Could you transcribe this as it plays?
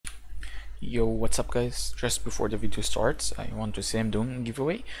Yo, what's up guys? Just before the video starts, I want to say I'm doing a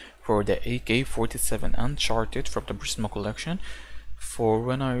giveaway for the AK-47 Uncharted from the Prisma collection for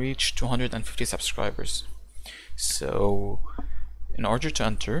when I reach 250 subscribers. So, in order to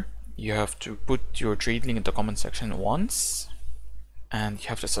enter, you have to put your trade link in the comment section once, and you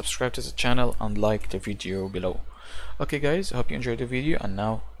have to subscribe to the channel and like the video below. Okay guys, I hope you enjoyed the video, and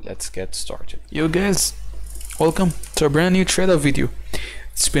now let's get started. Yo guys, welcome to a brand new trade-up video.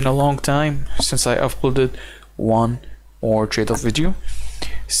 It's been a long time since I uploaded one more trade-up video.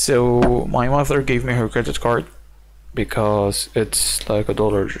 So my mother gave me her credit card because it's like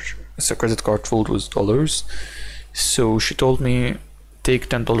 $1. It's a credit card filled with dollars. So she told me take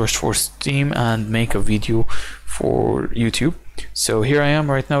 $10 for Steam and make a video for YouTube. So here I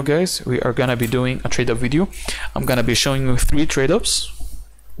am right now guys. We are gonna be doing a trade-up video. I'm gonna be showing you 3 trade-ups.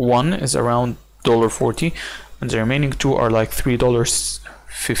 One is around $1.40 and the remaining 2 are like $3.50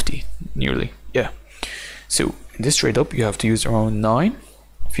 nearly. Yeah. So in this trade-up you have to use around 9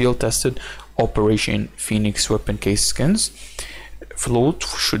 field tested Operation Phoenix weapon case skins. Float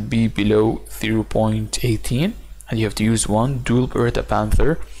should be below 0.18 and you have to use 1 dual Beretta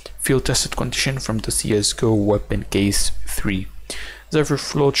Panther field tested condition from the csgo weapon case 3. Therefore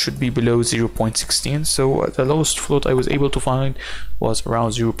float should be below 0.16, so the lowest float I was able to find was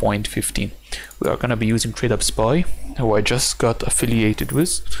around 0.15. We are gonna be using tradeup Spy, who I just got affiliated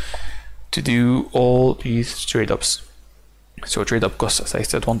with, to do all these trade-ups. So trade-up costs, as I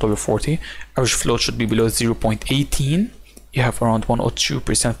said, $1.40. Average float should be below 0.18. You have around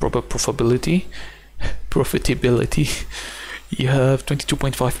 102% profitability. You have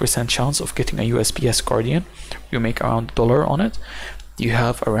 22.5% chance of getting a USPS Guardian. You make around $1 on it. You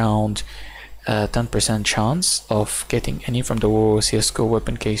have around 10% chance of getting any from the CSGO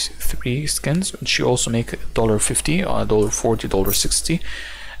weapon case 3 skins, which you also make $1.50 or $1.40, $1.60,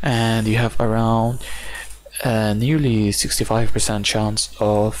 and you have around nearly 65% chance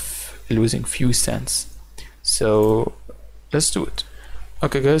of losing few cents. So let's do it.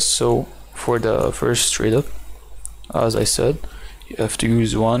 Okay guys, so for the first trade up, as I said, you have to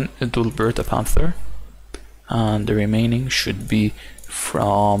use 1 dual Beretta Panther and the remaining should be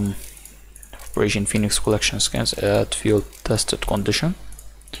from Operation Phoenix collection skins at field tested condition.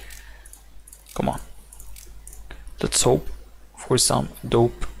 Come on, let's hope for some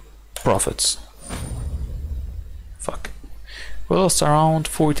dope profits. Fuck, we lost around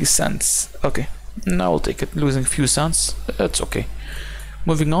 40 cents. Okay, now I'll take it. Losing few cents, that's okay.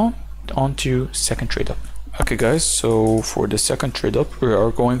 Moving on to second trade up. Okay guys, so for the second trade up we are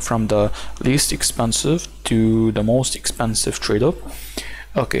going from the least expensive to the most expensive trade up.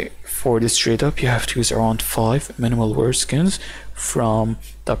 Okay, for this trade up you have to use around 5 minimal wear skins from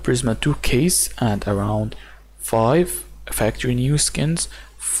the Prisma 2 case and around 5 factory new skins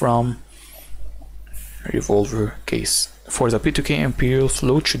from revolver case. For the P2K Imperial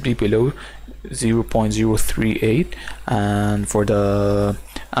float should be below 0.038, and for the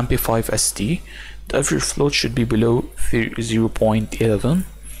MP5 ST the average float should be below 0.11.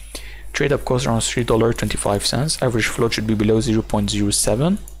 Trade up costs around $3.25. Average float should be below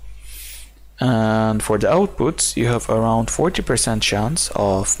 0.07. And for the outputs, you have around 40% chance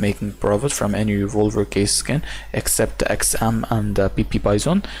of making profit from any revolver case skin except the XM and the PP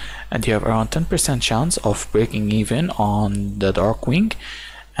Bison, and you have around 10% chance of breaking even on the Darkwing,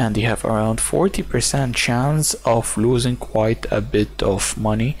 and you have around 40% chance of losing quite a bit of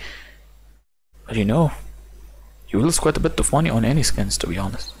money. But you know, you lose quite a bit of money on any skins, to be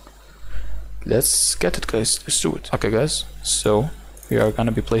honest. Let's get it guys, let's do it. Okay guys, so we are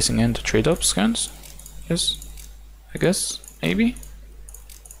gonna be placing in the trade up skins. Yes, I guess, maybe.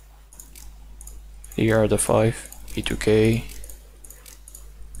 Here are the 5 P2K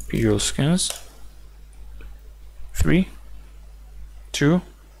Imperial skins. 3, 2,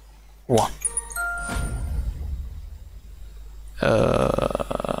 1.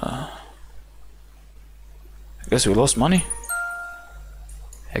 I guess we lost money.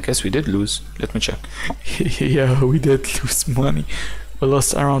 I guess we did lose. Let me check. Yeah, we did lose money. We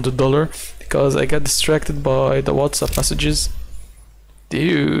lost around $1 because I got distracted by the WhatsApp messages.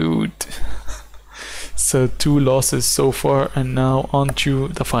 Dude. So 2 losses so far, and now on to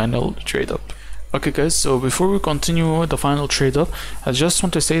the final trade up. Okay guys, so before we continue with the final trade up, I just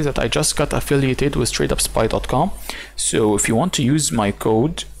want to say that I just got affiliated with tradeupspy.com. So if you want to use my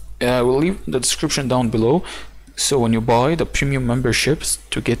code, I will leave the description down below. So when you buy the premium memberships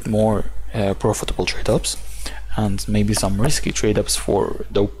to get more profitable trade ups and maybe some risky trade ups for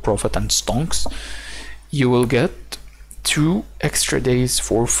dope profit and stonks, you will get 2 extra days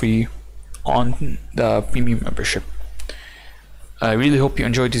for free on the premium membership. I really hope you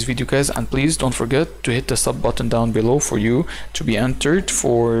enjoyed this video, guys, and please don't forget to hit the sub button down below for you to be entered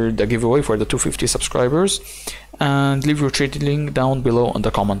for the giveaway for the 250 subscribers, and leave your trading link down below in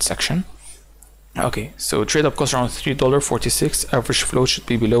the comment section. Okay, so trade up costs around $3.46. Average float should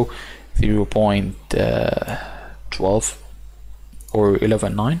be below 0.12 or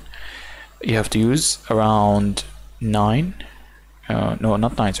 11.9. You have to use around 9, no,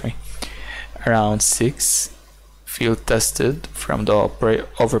 not 9, sorry, around 6 field tested from the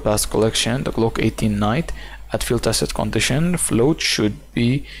overpass collection, the Glock 18 Night. At field tested condition, float should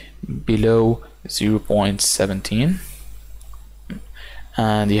be below 0.17,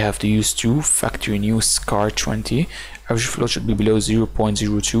 and you have to use 2 factory new SCAR 20. Average float should be below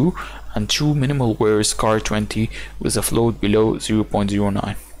 0.02, and 2 minimal wear SCAR 20 with a float below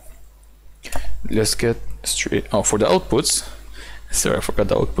 0.09. Let's get straight. Oh, for the outputs, sorry, I forgot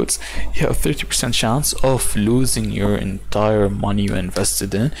the outputs. You have 30% chance of losing your entire money you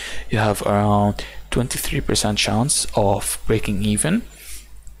invested in. You have around 23% chance of breaking even,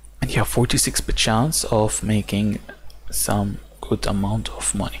 and you have 46% chance of making some good amount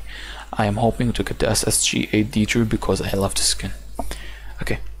of money. I am hoping to get the SSG additive because I love the skin.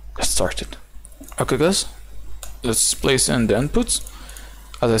 Okay, let's start it. Okay, guys, let's place in the inputs.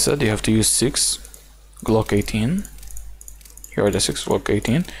 As I said, you have to use 6 Glock 18. Here are the 6 Glock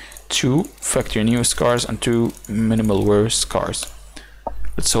 18, 2 factory new scars, and 2 minimal wear scars.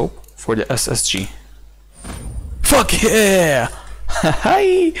 Let's hope for the SSG. Fuck yeah!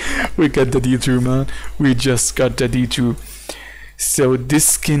 Hi! We got the D2, man. We just got the D2. So this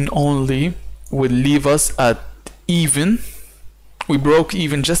skin only will leave us at even. We broke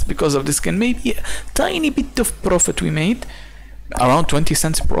even just because of this skin. Maybe a tiny bit of profit we made. Around 20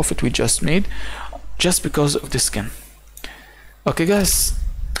 cents profit we just made just because of this skin. Okay, guys,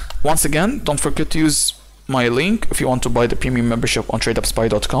 once again, don't forget to use my link if you want to buy the premium membership on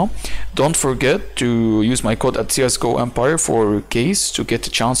tradeupspy.com. Don't forget to use my code at csgo empire for case to get a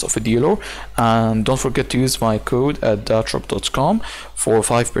chance of a dealer, and don't forget to use my code at stattrak.com for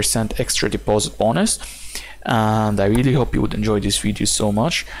 5% extra deposit bonus. And I really hope you would enjoy this video so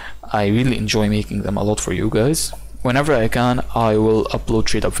much. I really enjoy making them a lot for you guys. Whenever I can, I will upload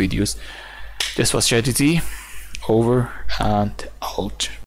trade up videos. This was Strategy, over and out.